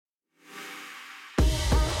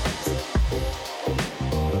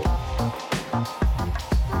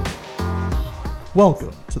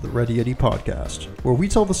Welcome to the Ready Yeti Podcast, where we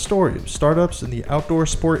tell the story of startups in the outdoor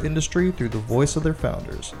sport industry through the voice of their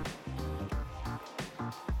founders.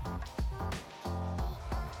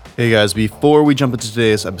 Hey guys, before we jump into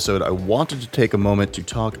today's episode, I wanted to take a moment to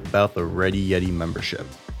talk about the Ready Yeti membership.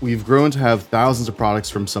 We've grown to have thousands of products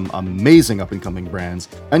from some amazing up-and-coming brands.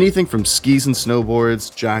 Anything from skis and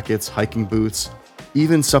snowboards, jackets, hiking boots,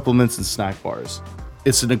 even supplements and snack bars.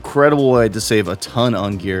 It's an incredible way to save a ton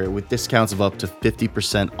on gear with discounts of up to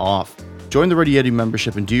 50% off. Join the Ready Yeti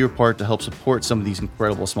membership and do your part to help support some of these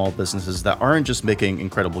incredible small businesses that aren't just making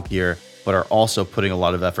incredible gear, but are also putting a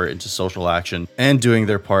lot of effort into social action and doing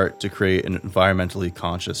their part to create an environmentally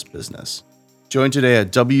conscious business. Join today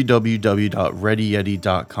at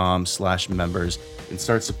www.readyyeti.com/members and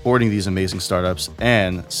start supporting these amazing startups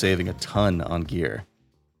and saving a ton on gear.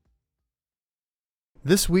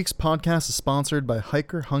 This week's podcast is sponsored by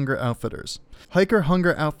Hiker Hunger Outfitters. Hiker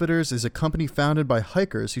Hunger Outfitters is a company founded by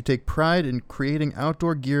hikers who take pride in creating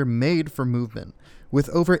outdoor gear made for movement. With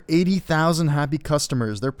over 80,000 happy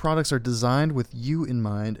customers, their products are designed with you in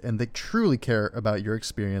mind, and they truly care about your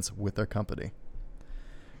experience with their company.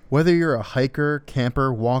 Whether you're a hiker,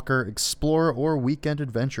 camper, walker, explorer, or weekend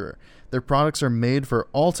adventurer, their products are made for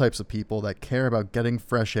all types of people that care about getting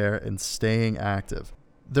fresh air and staying active.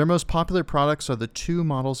 Their most popular products are the two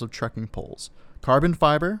models of trekking poles: carbon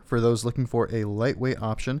fiber for those looking for a lightweight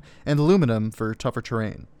option, and aluminum for tougher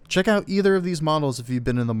terrain. Check out either of these models if you've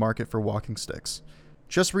been in the market for walking sticks.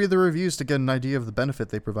 Just read the reviews to get an idea of the benefit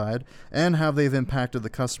they provide and how they've impacted the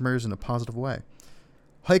customers in a positive way.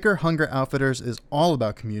 Hiker Hunger Outfitters is all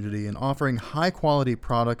about community and offering high-quality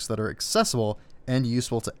products that are accessible and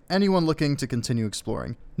useful to anyone looking to continue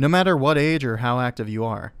exploring, no matter what age or how active you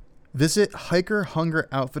are. Visit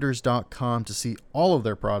hikerhungeroutfitters.com to see all of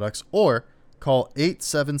their products or call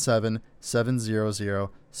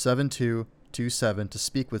 877-700-7227 to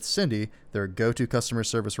speak with Cindy, their go-to customer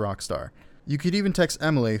service rock star. You could even text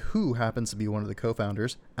Emily, who happens to be one of the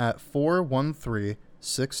co-founders, at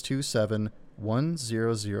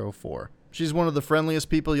 413-627-1004. She's one of the friendliest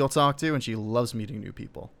people you'll talk to, and she loves meeting new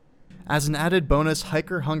people. As an added bonus,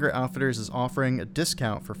 Hiker Hunger Outfitters is offering a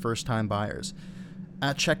discount for first-time buyers.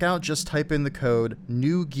 At checkout, just type in the code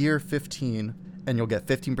NEWGEAR15 and you'll get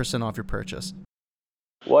 15% off your purchase.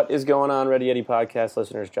 What is going on, Ready Yeti Podcast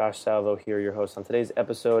listeners? Josh Salvo here, your host. On today's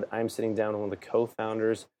episode, I'm sitting down with one of the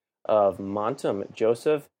co-founders of Montum,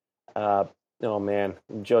 Joseph.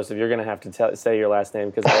 Joseph, you're going to have to say your last name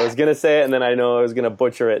because I was going to say it and then I know I was going to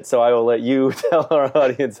butcher it. So I will let you tell our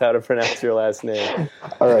audience how to pronounce your last name.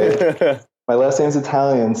 All right. My last name is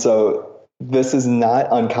Italian, so this is not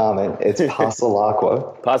uncommon. It's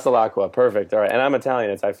Passalacqua. Passalacqua, perfect. All right, and I'm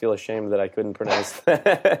Italian. I feel ashamed that I couldn't pronounce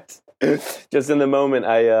that. Just in the moment,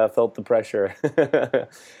 I felt the pressure.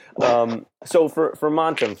 So for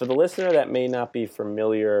Montum, for the listener that may not be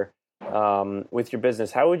familiar with your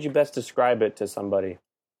business, how would you best describe it to somebody?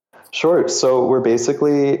 Sure. So we're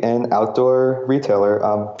basically an outdoor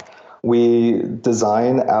retailer. We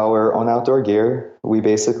design our own outdoor gear. We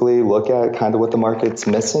basically look at kind of what the market's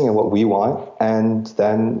missing and what we want, and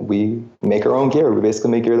then we make our own gear. We basically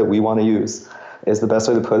make gear that we want to use, is the best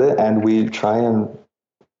way to put it, and we try and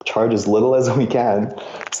charge as little as we can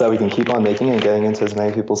so that we can keep on making it and getting into as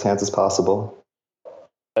many people's hands as possible.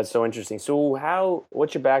 That's so interesting. So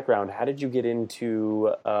what's your background? How did you get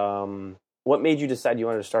into, what made you decide you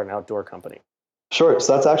wanted to start an outdoor company? Sure.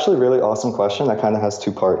 So that's actually a really awesome question that kind of has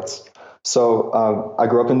two parts. So I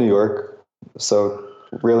grew up in New York, so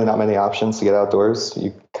really not many options to get outdoors.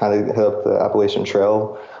 You kind of hit up the Appalachian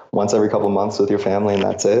Trail once every couple of months with your family, and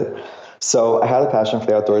that's it. So I had a passion for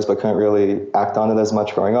the outdoors, but couldn't really act on it as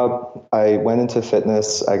much growing up. I went into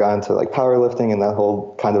fitness. I got into like powerlifting and that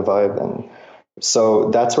whole kind of vibe. And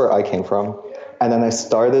so that's where I came from. And then I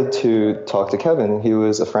started to talk to Kevin. He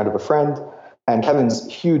was a friend of a friend. And Kevin's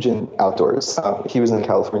huge in outdoors. He was in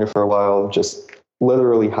California for a while, just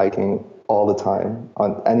literally hiking all the time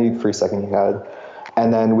on any free second he had.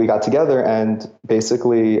 And then we got together and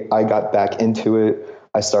basically I got back into it.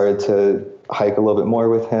 I started to hike a little bit more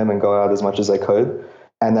with him and go out as much as I could.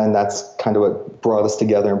 And then that's kind of what brought us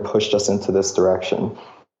together and pushed us into this direction.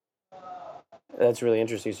 That's really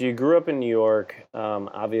interesting. So you grew up in New York.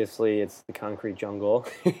 Obviously, it's the concrete jungle.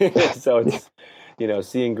 So it's,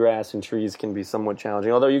 seeing grass and trees can be somewhat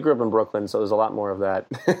challenging. Although you grew up in Brooklyn, so there's a lot more of that.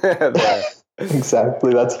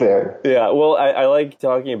 Exactly. That's fair. Yeah. Well, I like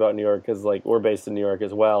talking about New York because we're based in New York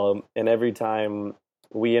as well. And every time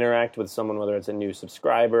we interact with someone, whether it's a new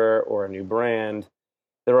subscriber or a new brand,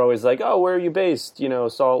 they're always like, oh, where are you based?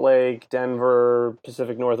 Salt Lake, Denver,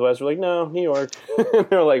 Pacific Northwest. We're like, no, New York. And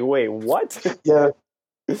they're like, wait, what? Yeah.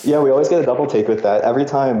 Yeah, we always get a double take with that. Every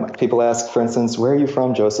time people ask, for instance, where are you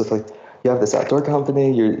from, Joseph? Like, you have this outdoor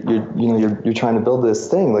company. You're trying to build this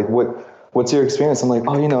thing. Like, what's your experience? I'm like,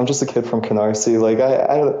 oh, I'm just a kid from Canarsie. Like,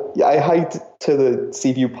 I hiked to the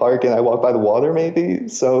Seaview Park and I walked by the water, maybe.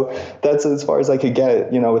 So that's as far as I could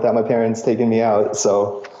get, without my parents taking me out.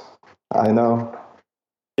 So I know.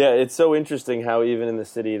 Yeah, it's so interesting how even in the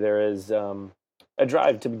city there is a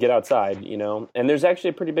drive to get outside, and there's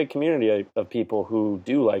actually a pretty big community of people who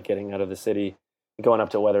do like getting out of the city, going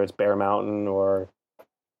up to whether it's Bear Mountain or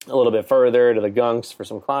a little bit further to the Gunks for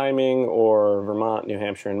some climbing, or Vermont, New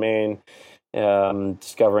Hampshire, and Maine,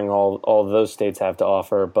 discovering all those states have to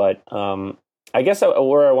offer. But I guess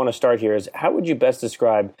where I want to start here is, how would you best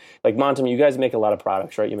describe, like Montem, you guys make a lot of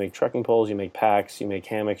products, right? You make trekking poles, you make packs, you make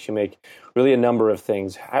hammocks, you make really a number of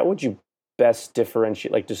things. How would you best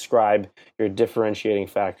describe your differentiating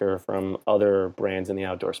factor from other brands in the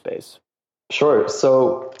outdoor space? Sure.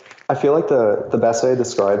 So I feel like the best way to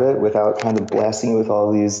describe it without kind of blasting you with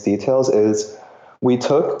all these details is we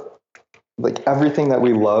took like everything that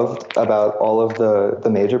we loved about all of the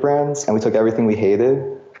major brands, and we took everything we hated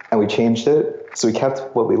and we changed it. So we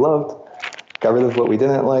kept what we loved, got rid of what we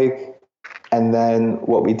didn't like. And then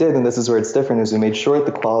what we did, and this is where it's different, is we made sure that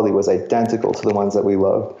the quality was identical to the ones that we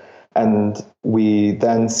loved. And we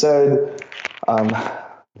then said,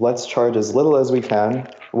 let's charge as little as we can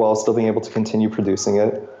while still being able to continue producing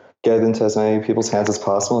it, get it into as many people's hands as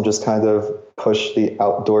possible, and just kind of push the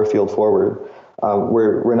outdoor field forward.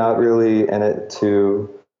 We're not really in it to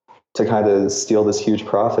kind of steal this huge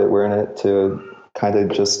profit. We're in it to kind of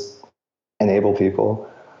just enable people.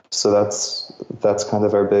 So that's kind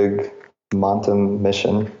of our big Montem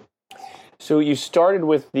mission. So you started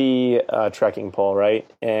with the trekking pole, right?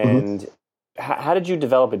 And how did you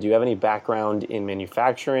develop it? Do you have any background in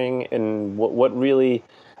manufacturing? And what really,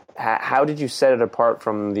 how did you set it apart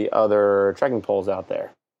from the other trekking poles out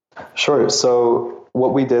there? Sure. So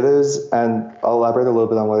what we did is, and I'll elaborate a little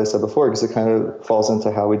bit on what I said before, because it kind of falls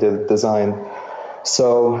into how we did design.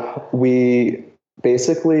 So we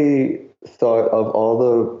basically thought of all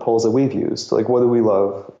the poles that we've used, like what do we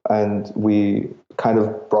love? And we kind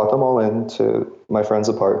of brought them all into my friend's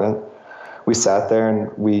apartment. We sat there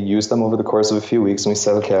and we used them over the course of a few weeks, and we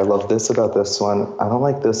said, okay, I love this about this one. I don't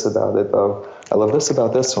like this about it, though. I love this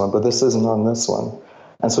about this one, but this isn't on this one.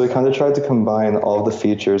 And so we kind of tried to combine all the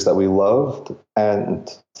features that we loved and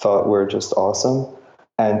thought were just awesome,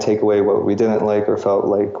 and take away what we didn't like or felt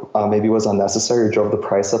like maybe was unnecessary or drove the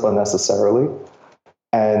price up unnecessarily.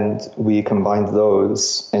 And we combined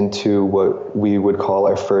those into what we would call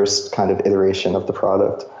our first kind of iteration of the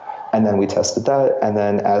product. And then we tested that. And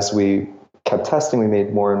then as we kept testing, we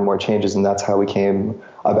made more and more changes. And that's how we came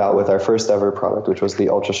about with our first ever product, which was the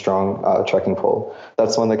Ultra Strong trekking pole.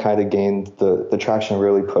 That's one that kind of gained the traction,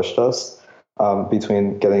 really pushed us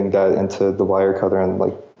between getting that into the Wirecutter and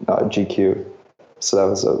like GQ. So that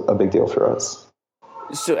was a big deal for us.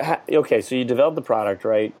 So, okay, so you developed the product,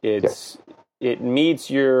 right? It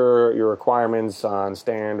meets your requirements on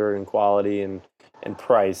standard and quality and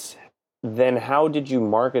price. Then how did you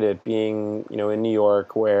market it, being in New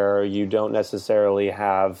York, where you don't necessarily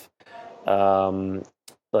have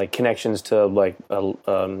like connections to like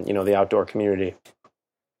the outdoor community?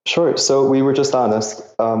 Sure. So we were just honest.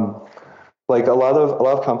 Like a lot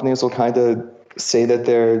of companies will kind of say that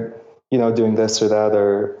they're doing this or that,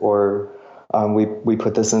 or we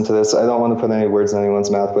put this into this. I don't want to put any words in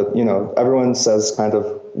anyone's mouth, but everyone says kind of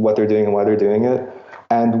what they're doing and why they're doing it.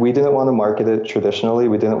 And we didn't want to market it traditionally.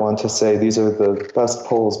 We didn't want to say these are the best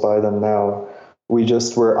poles, buy them now. We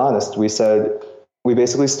just were honest. We said, we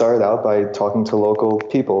basically started out by talking to local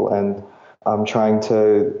people and trying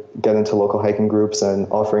to get into local hiking groups and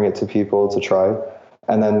offering it to people to try.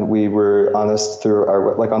 And then we were honest through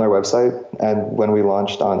on our website. And when we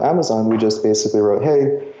launched on Amazon, we just basically wrote,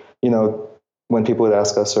 hey, when people would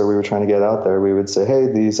ask us or we were trying to get out there, we would say, hey,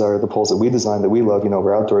 these are the poles that we designed that we love.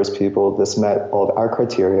 We're outdoors people. This met all of our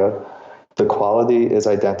criteria. The quality is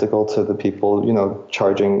identical to the people,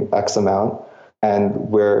 charging X amount. And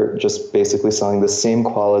we're just basically selling the same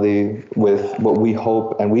quality with what we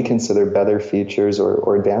hope and we consider better features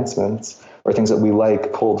or advancements or things that we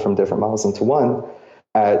like pulled from different models into one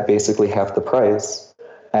at basically half the price.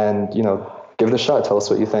 And, give it a shot. Tell us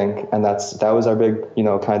what you think. And that was our big,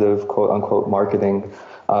 kind of quote unquote marketing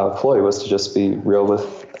ploy, was to just be real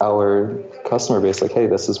with our customer base. Like, hey,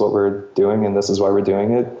 this is what we're doing and this is why we're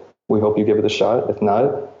doing it. We hope you give it a shot. If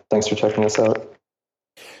not, thanks for checking us out.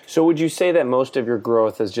 So would you say that most of your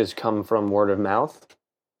growth has just come from word of mouth?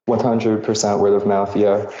 100% word of mouth.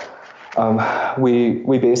 Yeah.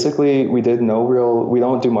 We basically we did no real. We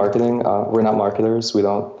don't do marketing. We're not marketers. We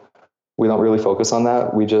don't really focus on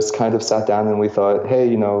that. We just kind of sat down and we thought,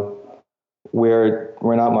 hey, we're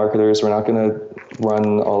not marketers. We're not going to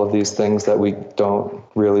run all of these things that we don't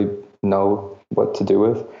really know what to do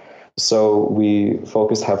with. So we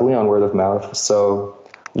focused heavily on word of mouth. So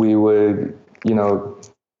we would,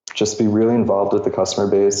 just be really involved with the customer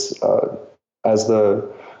base.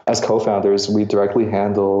 As co-founders, we directly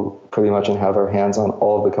handle pretty much and have our hands on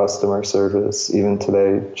all of the customer service, even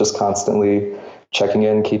today, just constantly checking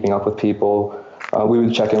in, keeping up with people. We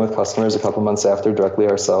would check in with customers a couple months after directly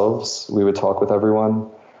ourselves. We would talk with everyone.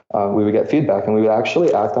 We would get feedback, and we would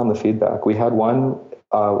actually act on the feedback. We had one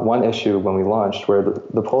issue when we launched where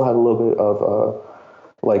the poll had a little bit of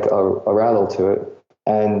a rattle to it.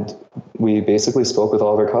 And we basically spoke with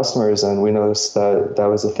all of our customers, and we noticed that that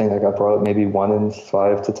was a thing that got brought up maybe 1 in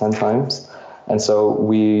 5 to 10 times. And so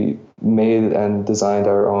we made and designed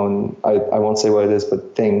our own, I won't say what it is,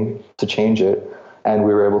 but thing to change it. And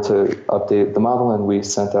we were able to update the model, and we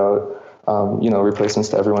sent out, replacements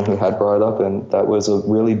to everyone who had brought it up. And that was a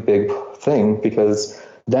really big thing, because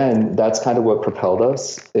then that's kind of what propelled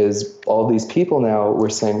us, is all these people now were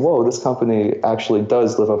saying, whoa, this company actually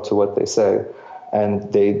does live up to what they say.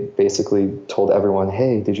 And they basically told everyone,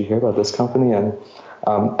 hey, did you hear about this company? And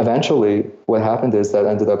eventually what happened is that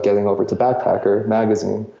ended up getting over to Backpacker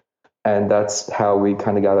magazine. And that's how we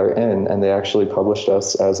kind of got our in. And they actually published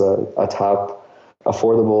us as a top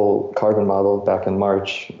affordable carbon model back in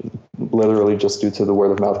March, literally just due to the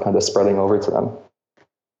word of mouth kind of spreading over to them.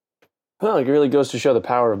 Well, it really goes to show the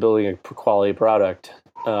power of building a quality product.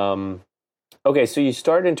 Okay, so you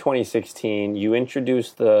started in 2016, you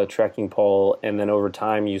introduced the trekking pole, and then over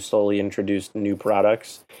time you slowly introduced new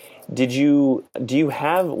products. What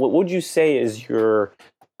would you say is your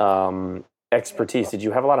expertise? Did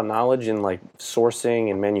you have a lot of knowledge in like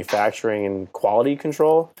sourcing and manufacturing and quality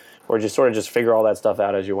control, or just sort of just figure all that stuff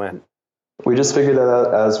out as you went? We just figured that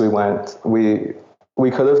out as we went. We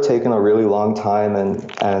could have taken a really long time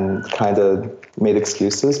and kind of made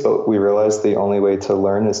excuses, but we realized the only way to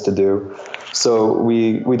learn is to do. So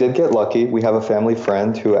we did get lucky. We have a family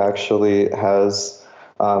friend who actually handles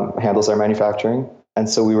our manufacturing. And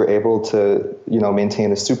so we were able to,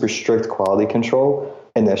 maintain a super strict quality control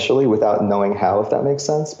initially without knowing how, if that makes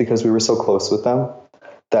sense, because we were so close with them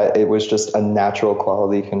that it was just a natural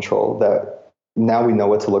quality control that now we know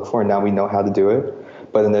what to look for and now we know how to do it.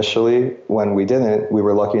 But initially, when we didn't, we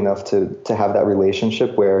were lucky enough to have that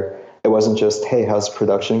relationship where it wasn't just, hey, how's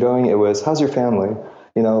production going? It was, how's your family?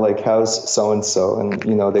 How's so-and-so? And,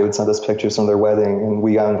 they would send us pictures from their wedding, and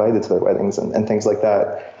we got invited to their weddings and things like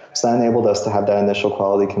that. So that enabled us to have that initial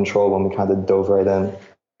quality control when we kind of dove right in.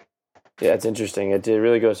 Yeah, it's interesting. It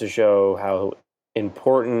really goes to show how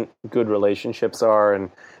important good relationships are,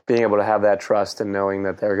 and being able to have that trust and knowing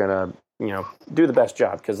that they're going to, do the best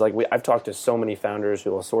job. Because I've talked to so many founders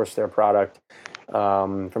who will source their product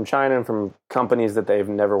from China and from companies that they've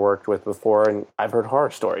never worked with before, and I've heard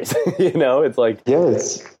horror stories. It's like, yeah,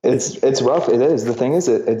 it's rough. It is. The thing is,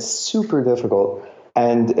 it's super difficult,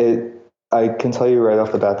 and I can tell you right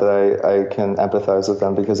off the bat that I can empathize with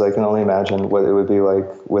them, because I can only imagine what it would be like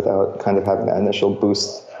without kind of having that initial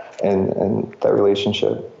boost in that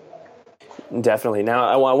relationship. Definitely. Now,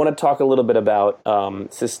 I want to talk a little bit about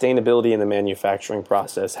sustainability in the manufacturing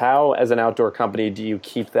process. How, as an outdoor company, do you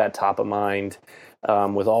keep that top of mind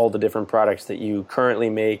with all the different products that you currently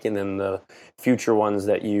make and then the future ones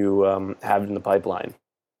that you have in the pipeline?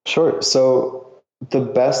 Sure. So the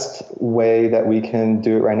best way that we can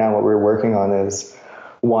do it right now, what we're working on is,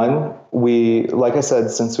 one, like I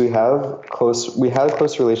said, since we had close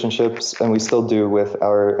relationships, and we still do with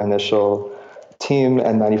our initial team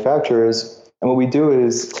and manufacturers. And what we do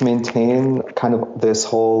is to maintain kind of this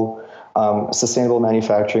whole sustainable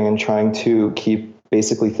manufacturing and trying to keep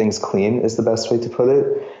basically things clean is the best way to put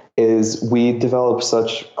it, is we develop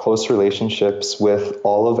such close relationships with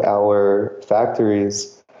all of our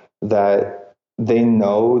factories that they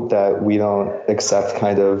know that we don't accept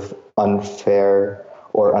kind of unfair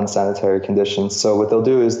or unsanitary conditions. So what they'll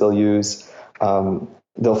do is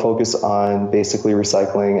they'll focus on basically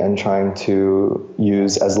recycling and trying to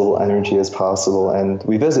use as little energy as possible. And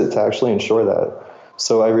we visit to actually ensure that.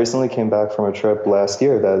 So I recently came back from a trip last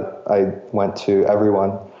year that I went to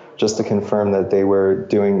everyone just to confirm that they were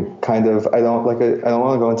doing kind of, I don't want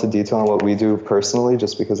to go into detail on what we do personally,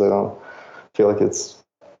 just because I don't feel like it's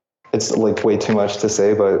like way too much to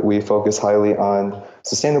say, but we focus highly on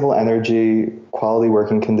sustainable energy, quality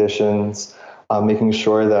working conditions, making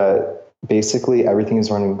sure that basically everything is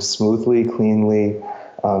running smoothly, cleanly,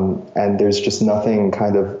 and there's just nothing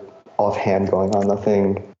kind of offhand going on,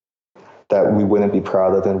 nothing that we wouldn't be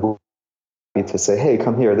proud of and be to say, hey,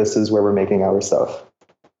 come here, this is where we're making our stuff.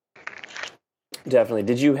 Definitely.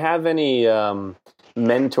 Did you have any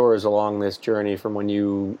mentors along this journey from when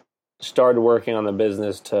you started working on the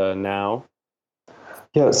business to now?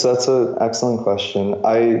 Yeah, so that's an excellent question.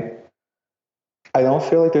 I don't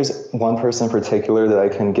feel like there's one person in particular that I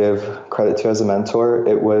can give credit to as a mentor.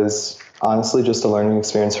 It was honestly just a learning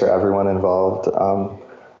experience for everyone involved.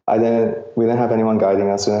 We didn't have anyone guiding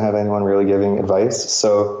us. We didn't have anyone really giving advice.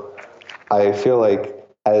 So I feel like,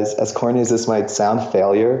 as corny as this might sound,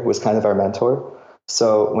 failure was kind of our mentor.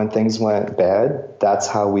 So when things went bad, that's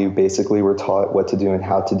how we basically were taught what to do and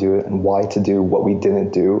how to do it and why to do what we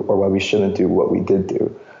didn't do or why we shouldn't do what we did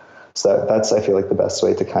do. So that's, I feel like, the best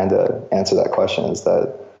way to kind of answer that question, is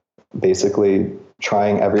that basically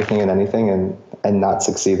trying everything and anything and not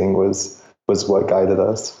succeeding was what guided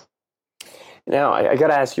us. Now, I got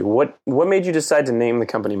to ask you, what made you decide to name the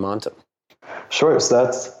company Montum? Sure. So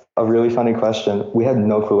that's a really funny question. We had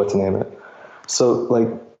no clue what to name it. So, like,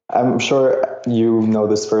 I'm sure you know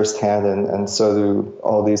this firsthand, and so do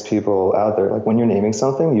all these people out there. Like, when you're naming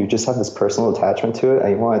something, you just have this personal attachment to it,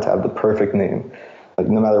 and you want it to have the perfect name, like,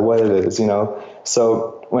 no matter what it is, you know?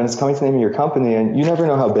 So when it's coming to naming your company, and you never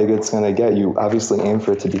know how big it's going to get, you obviously aim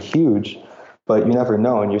for it to be huge, but you never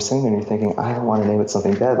know. And you're sitting there and you're thinking, I don't want to name it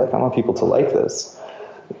something bad. Like, I want people to like this.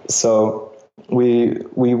 So we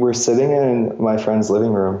were sitting in my friend's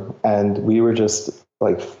living room, and we were just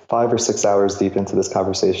like 5 or 6 hours deep into this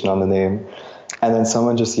conversation on the name. And then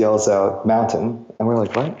someone just yells out Mountain. And we're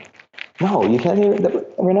like, what? No, you can't name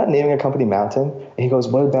it. We're not naming a company Mountain. And he goes,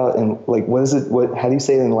 what about, and like, what is it? How do you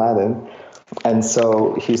say it in Latin? And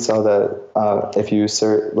so he saw that if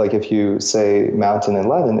you say mountain in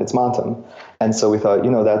Latin, it's Montum. And so we thought,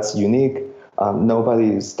 that's unique.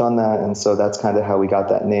 Nobody's done that. And so that's kind of how we got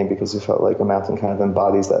that name, because we felt like a mountain kind of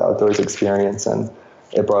embodies that outdoors experience, and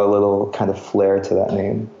it brought a little kind of flair to that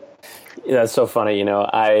name. Yeah, that's so funny.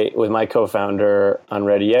 I, with my co-founder on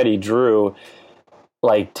Ready Yeti, Drew,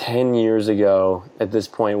 like 10 years ago at this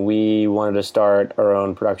point, we wanted to start our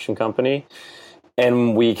own production company.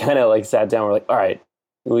 And we kind of like sat down, we're like, all right,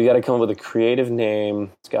 we got to come up with a creative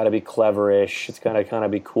name. It's got to be cleverish. It's got to kind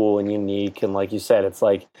of be cool and unique. And like you said, it's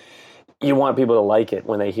like, you want people to like it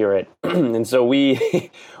when they hear it. And so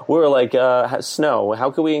we were like, snow.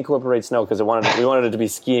 How could we incorporate snow? Because we wanted it to be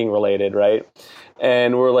skiing related, right?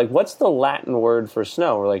 And we're like, what's the Latin word for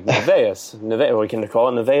snow? We're like, Neveus. We can call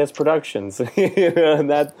it Neveus Productions. And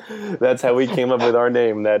that's how we came up with our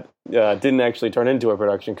name. That didn't actually turn into a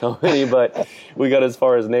production company, but we got as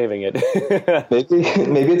far as naming it.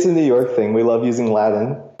 maybe it's a New York thing. We love using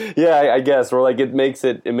Latin. Yeah, I guess we're like, it makes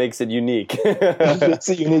it unique. It's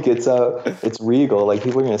unique. It's regal. Like,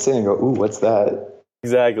 people are going to say and go, ooh, what's that?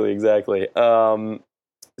 Exactly.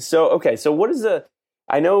 So what is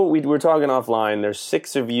I know we were talking offline. There's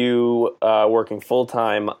 6 of you working full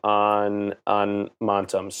time on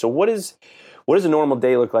Montum. So what does a normal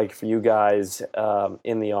day look like for you guys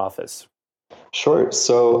in the office? Sure.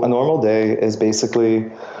 So a normal day is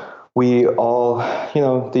basically, we all,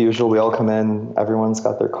 the usual. We all come in. Everyone's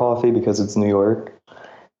got their coffee because it's New York,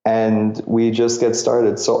 and we just get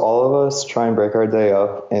started. So all of us try and break our day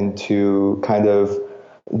up into kind of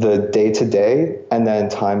the day-to-day, and then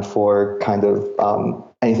time for kind of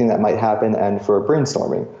anything that might happen, and for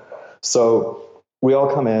brainstorming. So we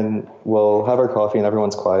all come in, we'll have our coffee, and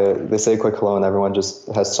everyone's quiet. They say a quick hello, and everyone just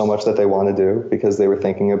has so much that they want to do because they were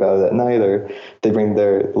thinking about it at night, or they bring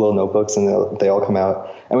their little notebooks and they all come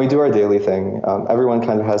out. And we do our daily thing. Everyone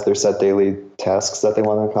kind of has their set daily tasks that they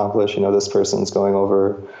want to accomplish. This person's going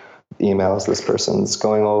over emails, this person's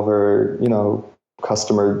going over,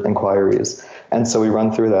 customer inquiries. And so we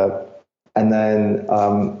run through that. And then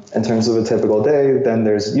in terms of a typical day, then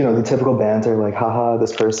there's, the typical banter, like, haha,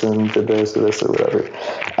 this person did this or this or whatever.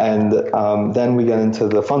 And then we get into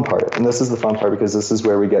the fun part. And this is the fun part because this is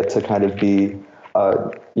where we get to kind of be,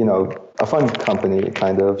 a fun company,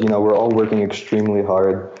 kind of. We're all working extremely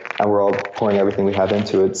hard, and we're all pouring everything we have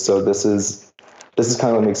into it. So this is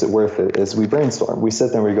kind of what makes it worth it, is we brainstorm. We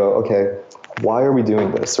sit there and we go, okay, why are we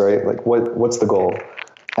doing this, right? Like, what's the goal?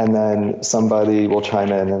 And then somebody will chime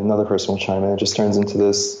in, and another person will chime in. It just turns into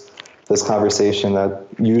this conversation that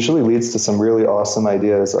usually leads to some really awesome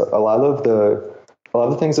ideas. A lot of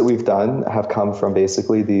the things that we've done have come from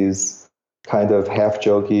basically these kind of half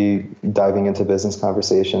jokey diving into business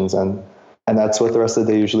conversations, and that's what the rest of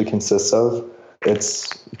the day usually consists of.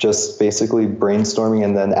 It's just basically brainstorming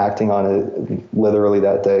and then acting on it literally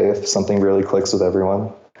that day if something really clicks with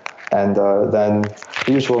everyone. And then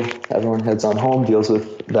the usual, everyone heads on home, deals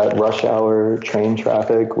with that rush hour train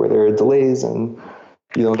traffic where there are delays and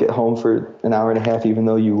you don't get home for an hour and a half, even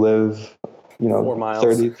though you live, 4 miles.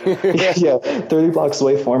 30, yeah, 30 blocks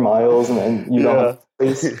away, 4 miles, and you don't have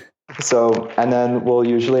place. So, and then we'll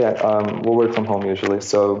usually, we'll work from home usually.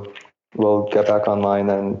 So we'll get back online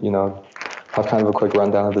and, have kind of a quick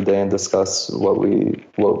rundown of the day and discuss what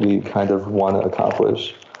we kind of want to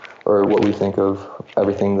accomplish, or what we think of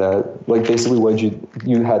everything that, like, basically what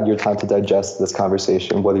you had your time to digest this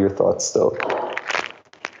conversation. What are your thoughts still?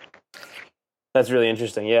 That's really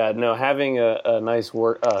interesting. Yeah, no, having a nice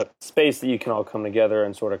work space that you can all come together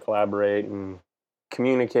and sort of collaborate and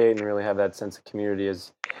communicate and really have that sense of community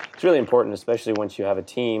it's really important, especially once you have a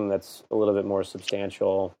team that's a little bit more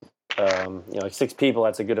substantial. Like 6 people,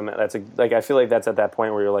 that's a good amount. I feel like that's at that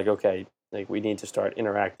point where you're like, okay, like we need to start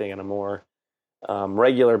interacting on a more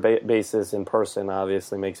regular basis in person.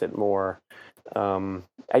 Obviously makes it more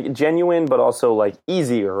genuine, but also like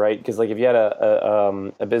easier, right? Because like if you had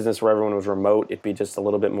a business where everyone was remote, it'd be just a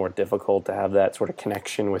little bit more difficult to have that sort of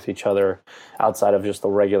connection with each other outside of just the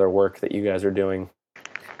regular work that you guys are doing.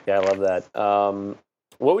 Yeah, I love that.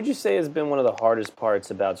 What would you say has been one of the hardest parts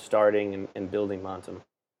about starting and building Montum?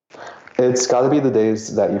 It's got to be the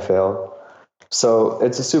days that you fail. So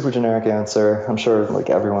it's a super generic answer. I'm sure like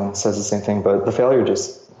everyone says the same thing, but the failure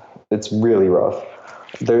it's really rough.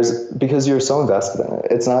 Because you're so invested in it.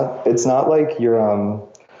 It's not like you're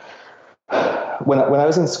when I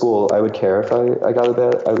was in school, I would care if I got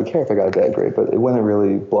a bad grade, but it wouldn't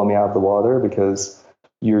really blow me out of the water because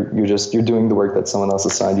you're doing the work that someone else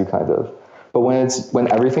assigned you, kind of. But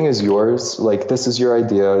when everything is yours, like this is your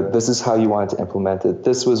idea, this is how you wanted to implement it,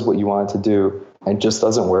 this was what you wanted to do, and it just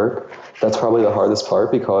doesn't work. That's probably the hardest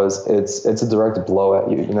part because it's a direct blow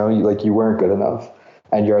at you. You weren't good enough.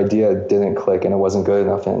 And your idea didn't click and it wasn't good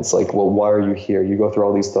enough. And it's like, well, why are you here? You go through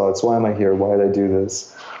all these thoughts. Why am I here? Why did I do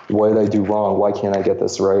this? What did I do wrong? Why can't I get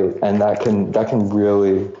this right? And that can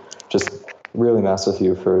really mess with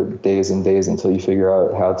you for days and days until you figure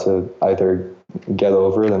out how to either get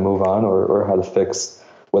over it and move on or how to fix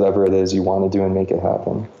whatever it is you want to do and make it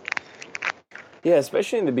happen. Yeah,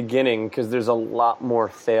 especially in the beginning, because there's a lot more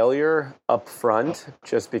failure up front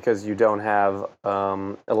just because you don't have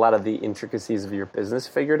a lot of the intricacies of your business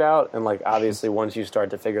figured out. And like obviously once you start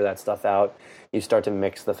to figure that stuff out, you start to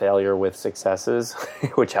mix the failure with successes,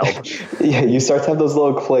 which help. Yeah, you start to have those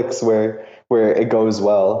little clicks where it goes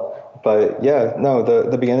well. But yeah, no,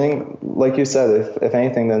 the beginning, like you said, if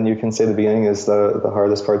anything, then you can say the beginning is the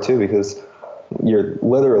hardest part too, because you're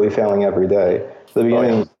literally failing every day. The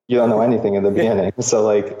beginning, you don't know anything in the beginning. So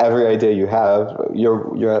like every idea you have,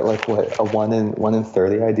 you're at like what, a 1 in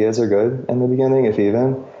 30 ideas are good in the beginning, if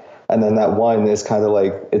even. And then that one is kind of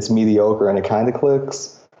like, it's mediocre and it kind of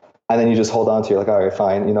clicks. And then you just hold on to, you're like, all right,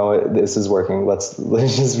 fine, this is working. Let's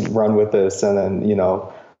just run with this and then,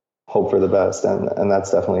 hope for the best. And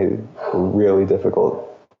that's definitely really difficult.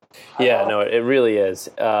 Yeah, no, it really is.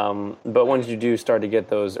 But once you do start to get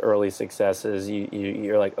those early successes,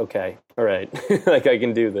 you're like, okay, all right, like I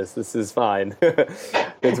can do this. This is fine.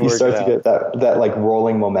 You start to get that like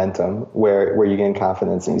rolling momentum where you gain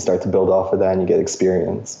confidence and you start to build off of that and you get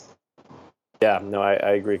experience. Yeah, no,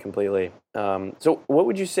 I agree completely. So what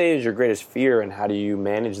would you say is your greatest fear and how do you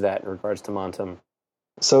manage that in regards to Montum?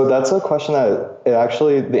 So that's a question that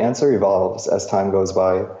the answer evolves as time goes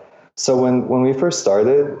by. So when we first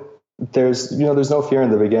started, there's no fear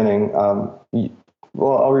in the beginning.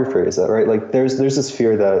 Well, I'll rephrase that, right? Like there's this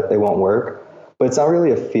fear that it won't work, but it's not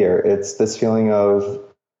really a fear. It's this feeling of,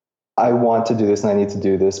 I want to do this and I need to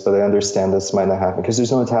do this, but I understand this might not happen because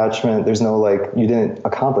there's no attachment. There's no like, you didn't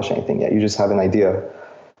accomplish anything yet. You just have an idea.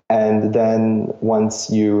 And then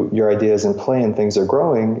once your idea is in play and things are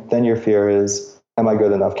growing, then your fear is, am I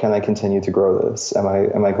good enough? Can I continue to grow this? Am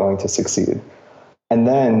I going to succeed? And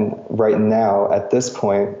then right now, at this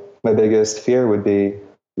point, my biggest fear would be,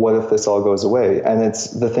 what if this all goes away? And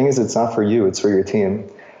the thing is, it's not for you, it's for your team.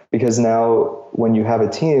 Because now when you have a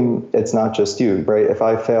team, it's not just you, right? If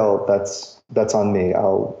I fail, that's on me.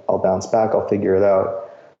 I'll bounce back, I'll figure it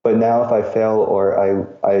out. But now if I fail or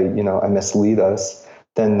I mislead us,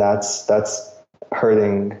 then that's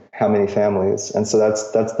hurting how many families? And so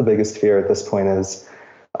that's the biggest fear at this point is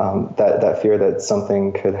that fear that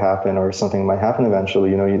something could happen or something might happen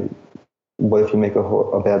eventually. What if you make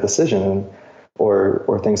a bad decision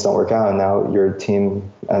or things don't work out and now your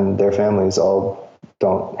team and their families all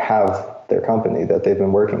don't have their company that they've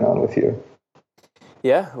been working on with you?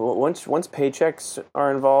 Yeah, once paychecks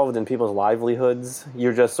are involved in people's livelihoods,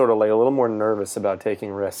 you're just sort of like a little more nervous about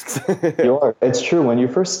taking risks. You are. It's true. When you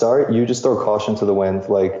first start, you just throw caution to the wind.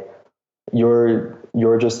 Like, you're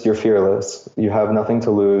fearless. You have nothing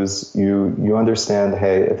to lose. You understand,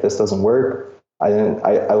 hey, if this doesn't work, I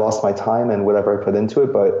lost my time and whatever I put into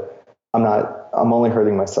it, but I'm only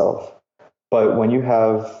hurting myself. But when you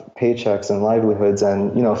have paychecks and livelihoods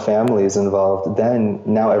and, families involved, then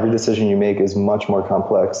now every decision you make is much more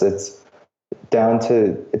complex. It's down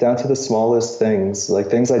to the smallest things, like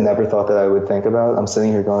things I never thought that I would think about. I'm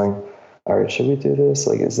sitting here going, all right, should we do this?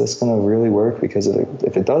 Like, is this going to really work? Because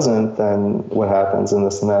if it doesn't, then what happens and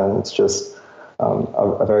this and that? And it's just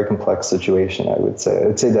a very complex situation, I would say.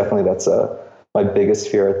 I'd say definitely that's my biggest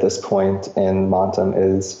fear at this point in Montum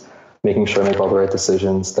is making sure I make all the right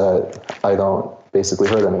decisions, that I don't basically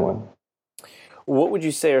hurt anyone. What would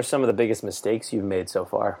you say are some of the biggest mistakes you've made so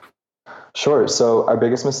far? Sure. So our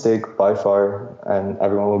biggest mistake by far, and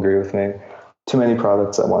everyone will agree with me, too many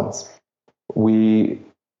products at once. We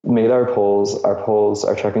made our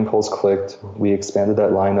checking polls clicked. We expanded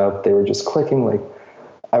that lineup. They were just clicking, like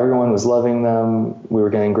everyone was loving them. We were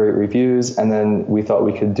getting great reviews. And then we thought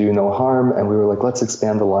we could do no harm. And we were like, let's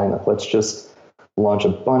expand the lineup. Let's just launch a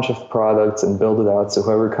bunch of products and build it out. So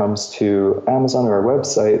whoever comes to Amazon or our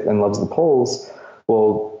website and loves the polls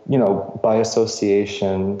will, by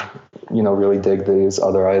association, really dig these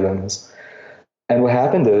other items. And what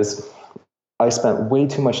happened is I spent way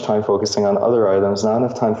too much time focusing on other items, not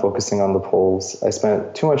enough time focusing on the polls. I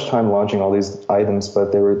spent too much time launching all these items,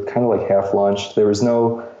 but they were kind of like half launched. There was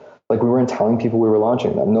no, we weren't telling people we were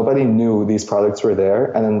launching them. Nobody knew these products were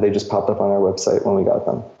there. And then they just popped up on our website when we got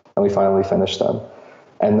them and we finally finished them.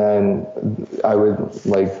 And then I would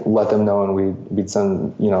let them know, and we'd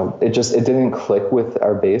send, it didn't click with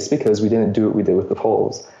our base because we didn't do what we did with the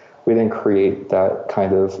polls. We didn't create that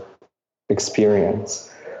kind of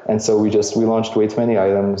experience. And so we launched way too many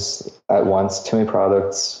items at once, too many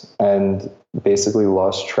products, and basically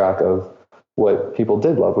lost track of what people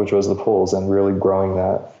did love, which was the polls, and really growing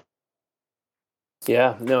that.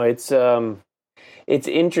 Yeah, no, it's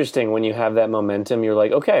interesting when you have that momentum. You're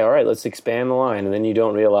like, okay, all right, let's expand the line. And then you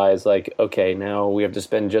don't realize, okay, now we have to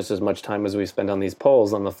spend just as much time as we spend on these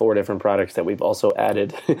polls on the 4 different products that we've also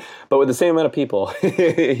added, but with the same amount of people,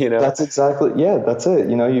 That's exactly, that's it.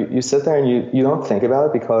 You sit there and you don't think about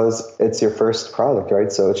it because it's your first product,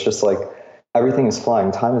 right? So it's just like everything is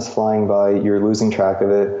flying. Time is flying by. You're losing track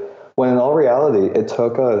of it. When in all reality, it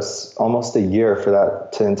took us almost a year for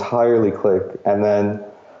that to entirely click. And then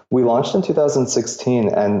we launched in 2016,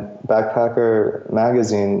 and Backpacker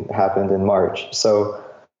magazine happened in March. So,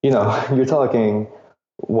 you're talking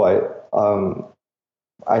what?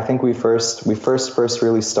 I think we first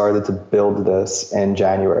really started to build this in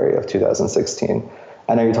January of 2016.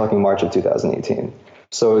 And now you're talking March of 2018.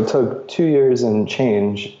 So it took 2 years and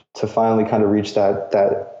change to finally kind of reach that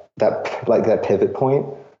pivot point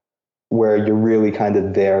where you're really kind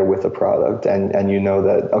of there with a product and you know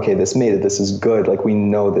that, okay, this made it, this is good. We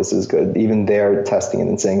know this is good. Even they're testing it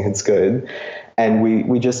and saying it's good. And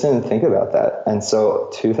we just didn't think about that. And so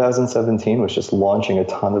 2017 was just launching a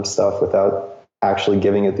ton of stuff without actually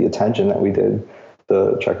giving it the attention that we did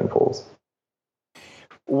the checking polls.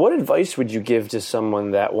 What advice would you give to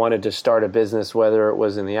someone that wanted to start a business, whether it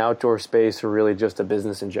was in the outdoor space or really just a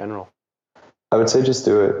business in general? I would say just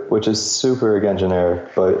do it, which is super, again,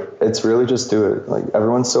 generic, but it's really just do it.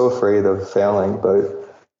 Everyone's so afraid of failing, but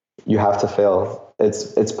you have to fail.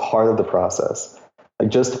 It's part of the process.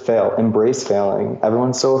 Just fail, embrace failing.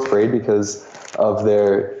 Everyone's so afraid because of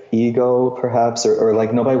their ego, perhaps, or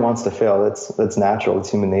nobody wants to fail. That's natural. It's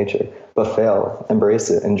human nature. But fail, embrace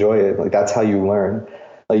it, enjoy it. That's how you learn.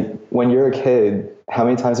 When you're a kid, how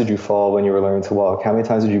many times did you fall when you were learning to walk? How many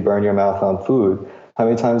times did you burn your mouth on food? How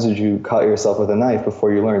many times did you cut yourself with a knife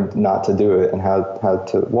before you learned not to do it and how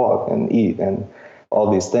to walk and eat and all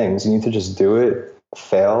these things? You need to just do it,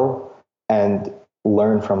 fail, and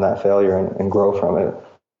learn from that failure and grow from it.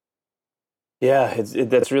 Yeah,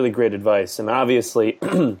 that's really great advice. And obviously,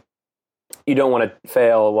 you don't want to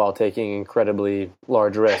fail while taking incredibly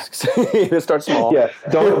large risks. Start small. Yeah,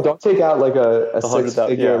 don't take out a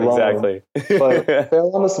 6-figure loan. Exactly. But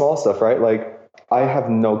fail on the small stuff, right? I have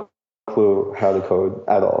no clue how to code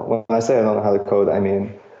at all. When I say I don't know how to code, I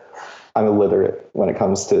mean I'm illiterate when it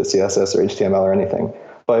comes to CSS or HTML or anything.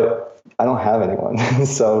 But I don't have anyone,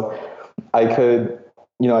 so I could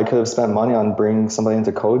have spent money on bringing somebody in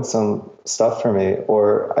to code some stuff for me,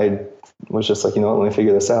 or I was just let me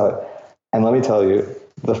figure this out. And let me tell you,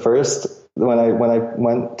 when I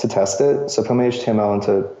went to test it, so put my HTML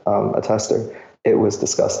into a tester, it was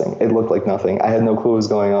disgusting. It looked like nothing. I had no clue what was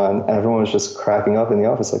going on, and everyone was just cracking up in the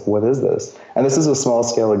office, what is this? And this is a small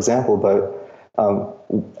scale example, but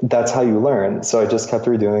that's how you learn. So I just kept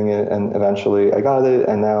redoing it, and eventually I got it,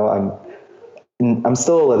 and now I'm I'm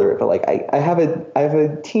still illiterate, but like I have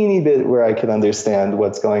a teeny bit where I can understand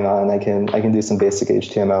what's going on. I can do some basic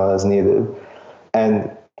HTML as needed.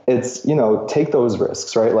 And it's, take those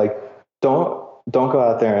risks, right? Like don't go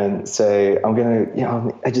out there and say, I'm going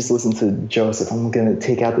to, I just listened to Joseph, I'm going to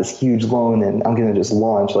take out this huge loan and I'm going to just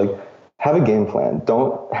launch. Like, have a game plan.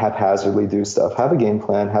 Don't haphazardly do stuff. Have a game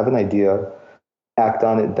plan, have an idea, act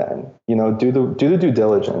on it then. Do the due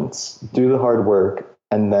diligence, do the hard work,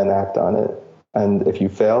 and then act on it. And if you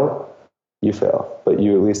fail, you fail. But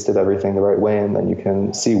you at least did everything the right way, and then you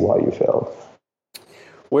can see why you failed.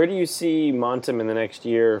 Where do you see Montum in the next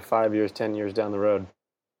year, 5 years, 10 years down the road?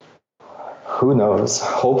 Who knows?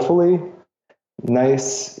 Hopefully,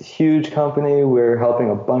 nice, huge company. We're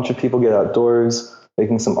helping a bunch of people get outdoors,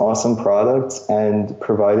 making some awesome products, and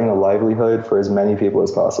providing a livelihood for as many people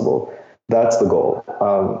as possible. That's the goal.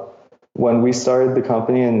 When we started the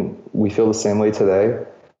company, and we feel the same way today,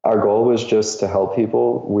 our goal was just to help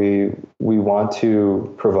people. We want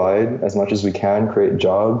to provide as much as we can, create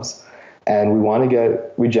jobs, and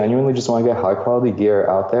we genuinely just want to get high quality gear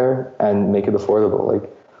out there and make it affordable. Like,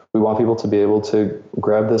 we want people to be able to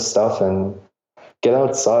grab this stuff and get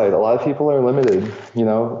outside. A lot of people are limited,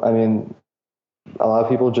 a lot of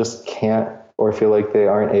people just can't, or feel like they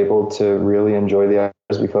aren't able to really enjoy the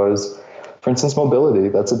outdoors because, for instance, mobility,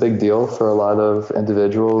 that's a big deal for a lot of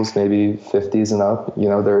individuals, maybe 50s and up.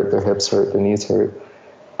 Their hips hurt, their knees hurt,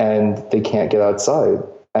 and they can't get outside.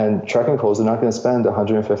 And trekking poles, they're not going to spend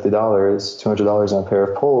 $150, $200 on a pair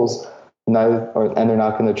of poles, and they're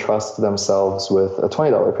not going to trust themselves with a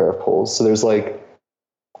 $20 pair of poles. So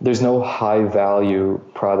there's no high value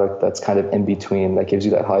product that's kind of in between that gives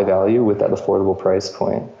you that high value with that affordable price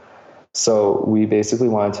point. So we basically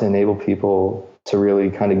wanted to enable people to really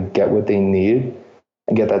kind of get what they need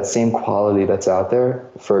and get that same quality that's out there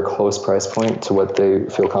for a close price point to what they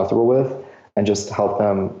feel comfortable with, and just help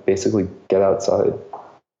them basically get outside.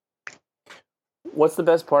 What's the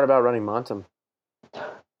best part about running Montum?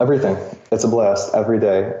 Everything. It's a blast every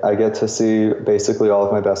day. I get to see basically all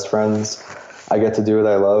of my best friends. I get to do what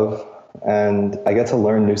I love, and I get to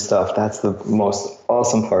learn new stuff. That's the most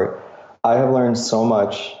awesome part. I have learned so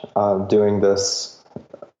much doing this,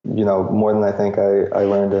 more than I think I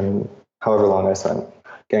learned in however long I spent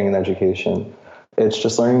getting an education. It's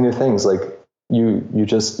just learning new things. Like you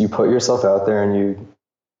put yourself out there and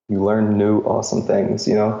you learn new awesome things,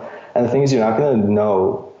 and the thing is, you're not going to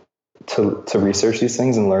know to research these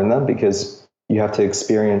things and learn them because you have to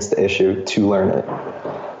experience the issue to learn it.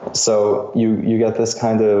 So you get this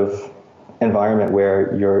kind of environment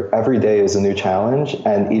where your every day is a new challenge,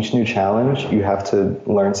 and each new challenge you have to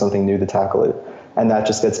learn something new to tackle it, and that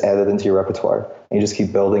just gets added into your repertoire, and you just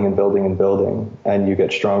keep building and building and building, and you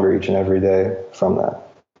get stronger each and every day from that.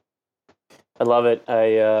 I love it.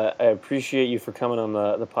 I appreciate you for coming on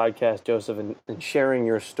the podcast, Joseph, and sharing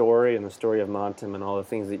your story and the story of Montum and all the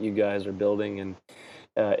things that you guys are building. And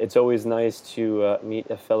it's always nice to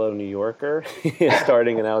meet a fellow New Yorker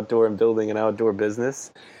starting an outdoor and building an outdoor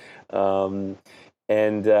business. And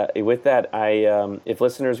with that, if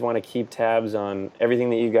listeners want to keep tabs on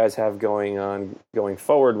everything that you guys have going on going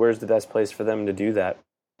forward, where's the best place for them to do that?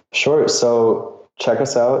 Sure. So check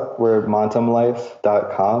us out. We're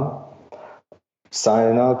montumlife.com.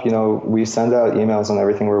 Sign up. We send out emails on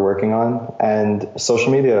everything we're working on, and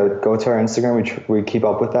social media. Go to our Instagram. We keep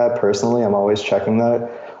up with that personally. I'm always checking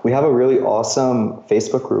that. We have a really awesome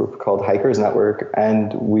Facebook group called Hikers Network,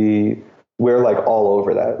 and we're like all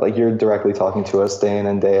over that. Like, you're directly talking to us day in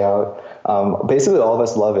and day out. Basically, all of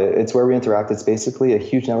us love it. It's where we interact. It's basically a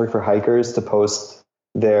huge network for hikers to post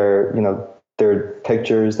their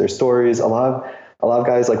pictures, their stories. A lot of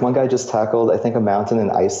guys, like one guy just tackled, I think, a mountain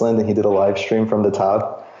in Iceland, and he did a live stream from the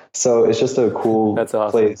top. So it's just a cool That's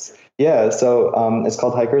awesome. place. Yeah. So it's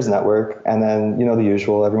called Hikers Network. And then, the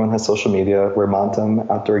usual, everyone has social media. We're Montum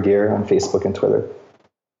Outdoor Gear on Facebook and Twitter.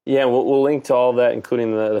 Yeah, we'll link to all of that,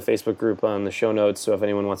 including the Facebook group on the show notes. So if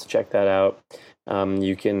anyone wants to check that out,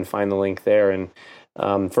 you can find the link there. And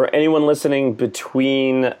for anyone listening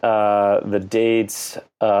between the dates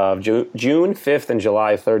of June 5th and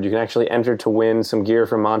July 3rd, you can actually enter to win some gear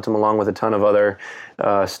from Montum along with a ton of other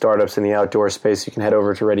startups in the outdoor space. You can head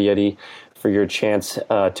over to Ready Yeti for your chance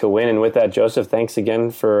to win. And with that, Joseph, thanks again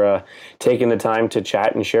for taking the time to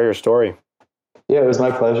chat and share your story. Yeah, it was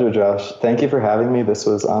my pleasure, Josh. Thank you for having me. This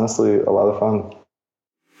was honestly a lot of fun.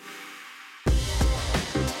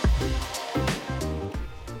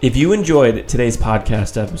 If you enjoyed today's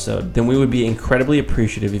podcast episode, then we would be incredibly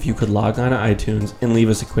appreciative if you could log on to iTunes and leave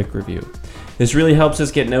us a quick review. This really helps us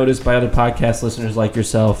get noticed by other podcast listeners like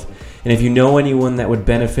yourself. And if you know anyone that would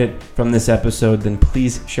benefit from this episode, then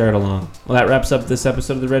please share it along. Well, that wraps up this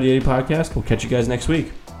episode of the Ready Yeti Podcast. We'll catch you guys next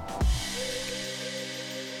week.